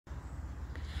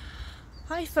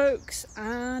Hi folks,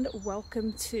 and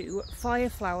welcome to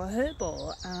FireFlower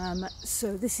Herbal.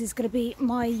 So this is going to be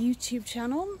my YouTube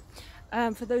channel.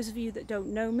 For those of you that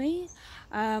don't know me,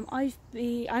 I'm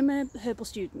a herbal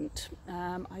student.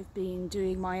 I've been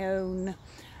doing my own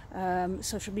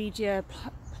social media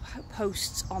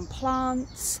posts on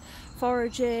plants,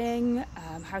 foraging,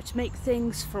 how to make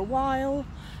things for a while.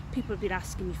 People have been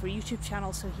asking me for a YouTube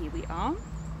channel, so here we are.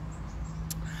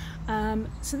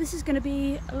 So this is going to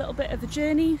be a little bit of a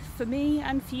journey for me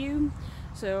and for you,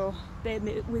 so bear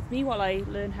with me while I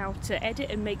learn how to edit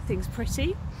and make things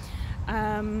pretty.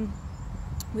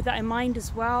 With that in mind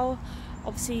as well,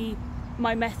 obviously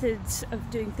my methods of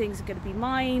doing things are going to be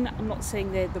mine. I'm not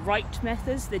saying they're the right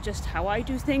methods, they're just how I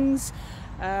do things.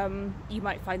 You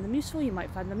might find them useful, you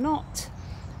might find them not.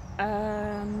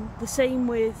 The same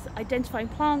with identifying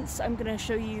plants. I'm going to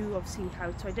show you obviously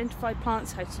how to identify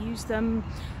plants, how to use them,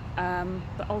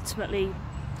 but ultimately,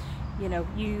 you know,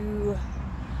 you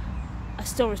are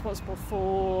still responsible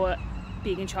for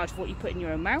being in charge of what you put in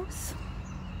your own mouth.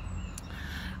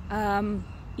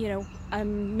 You know,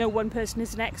 no one person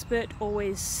is an expert.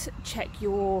 Always check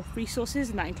your resources,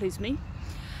 and that includes me.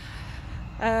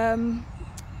 I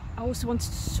also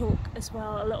wanted to talk as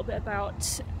well a little bit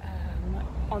about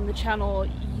on the channel,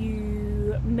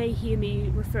 you may hear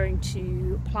me referring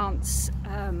to plants,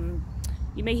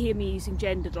 you may hear me using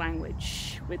gendered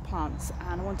language with plants,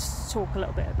 and I wanted to talk a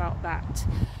little bit about that.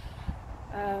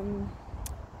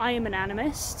 I am an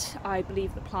animist. I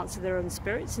believe that plants are their own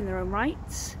spirits in their own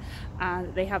rights, and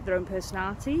that they have their own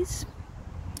personalities,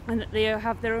 and that they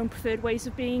have their own preferred ways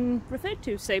of being referred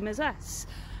to, same as us.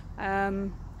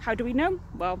 How do we know?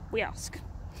 Well, we ask.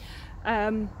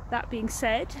 That being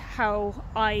said, how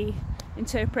I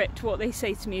interpret what they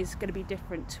say to me is going to be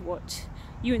different to what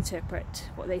you interpret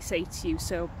what they say to you.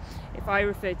 So if I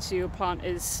refer to a plant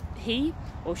as he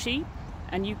or she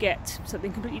and you get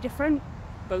something completely different,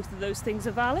 both of those things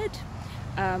are valid.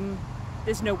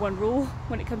 There's no one rule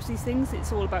when it comes to these things.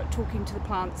 It's all about talking to the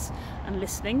plants and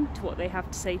listening to what they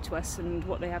have to say to us, and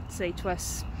what they have to say to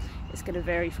us is going to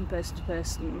vary from person to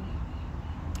person.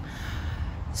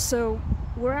 So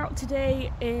we're out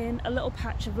today in a little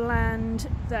patch of land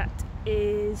that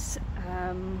is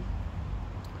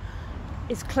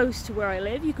close to where I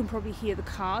live. You can probably hear the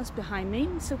cars behind me.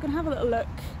 So we're going to have a little look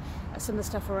at some of the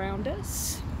stuff around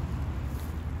us.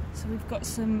 So we've got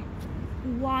some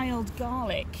wild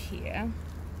garlic here.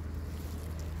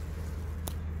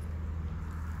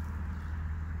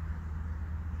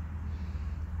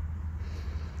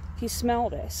 If you smell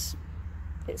this,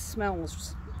 it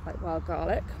smells like wild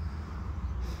garlic,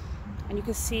 and you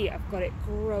can see I've got it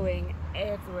growing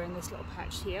everywhere in this little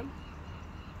patch here.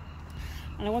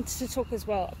 And I wanted to talk as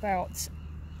well about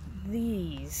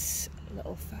these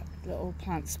little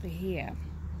plants for here.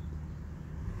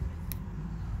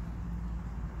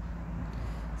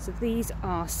 So these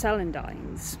are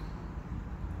celandines.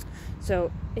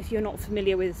 So if you're not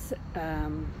familiar with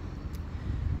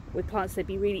plants, they'd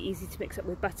be really easy to mix up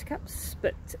with buttercups,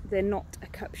 but they're not a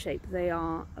cup shape, they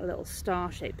are a little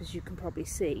star shape, as you can probably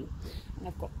see.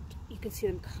 And you can see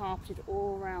them carpeted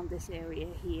all around this area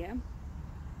here.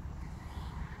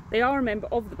 They are a member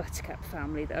of the buttercup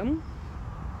family though,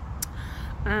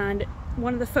 and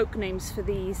one of the folk names for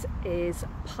these is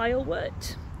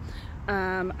pilewort,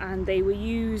 and they were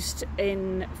used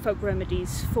in folk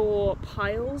remedies for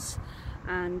piles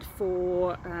and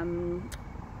for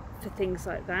things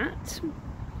like that.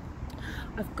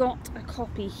 I've got a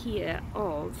copy here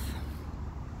of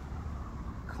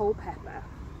Culpeper.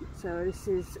 So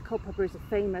Culpeper is a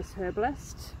famous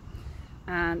herbalist,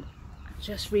 and I'll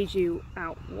just read you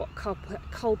out what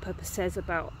Culpeper says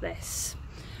about this.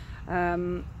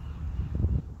 Let's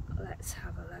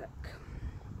have a look.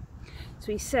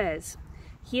 So he says,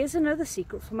 "Here's another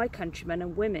secret for my countrymen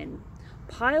and women.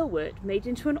 Pilewort made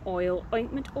into an oil,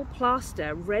 ointment or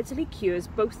plaster readily cures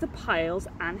both the piles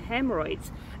and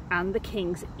hemorrhoids and the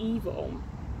king's evil.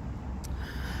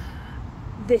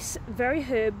 This very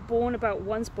herb born about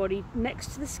one's body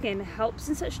next to the skin helps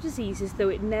in such diseases, though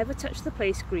it never touched the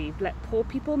place grieved. Let poor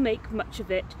people make much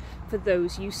of it for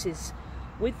those uses.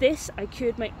 With this I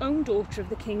cured my own daughter of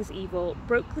the king's evil,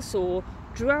 broke the sore,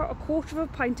 drew out 1/4 of a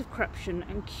pint of corruption,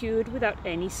 and cured without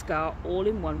any scar, all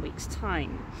in 1 week's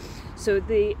time." So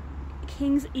the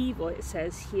king's evil, it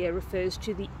says here, refers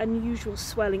to the unusual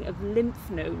swelling of lymph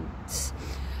nodes,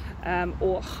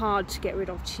 or hard to get rid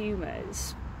of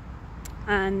tumours.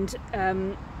 And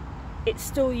it's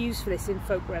still used for this in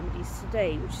folk remedies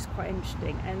today, which is quite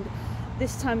interesting. And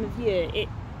this time of year,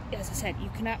 as I said, you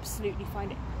can absolutely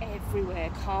find it everywhere,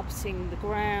 carpeting the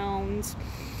ground.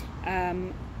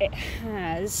 It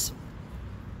has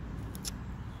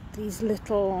these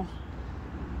little,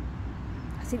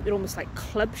 I think they're almost like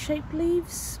club-shaped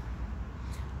leaves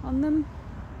on them.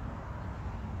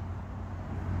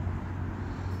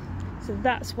 So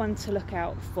that's one to look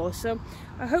out for. So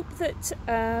I hope that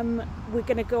we're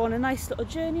going to go on a nice little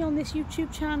journey on this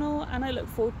YouTube channel, and I look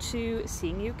forward to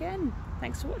seeing you again.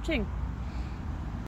 Thanks for watching.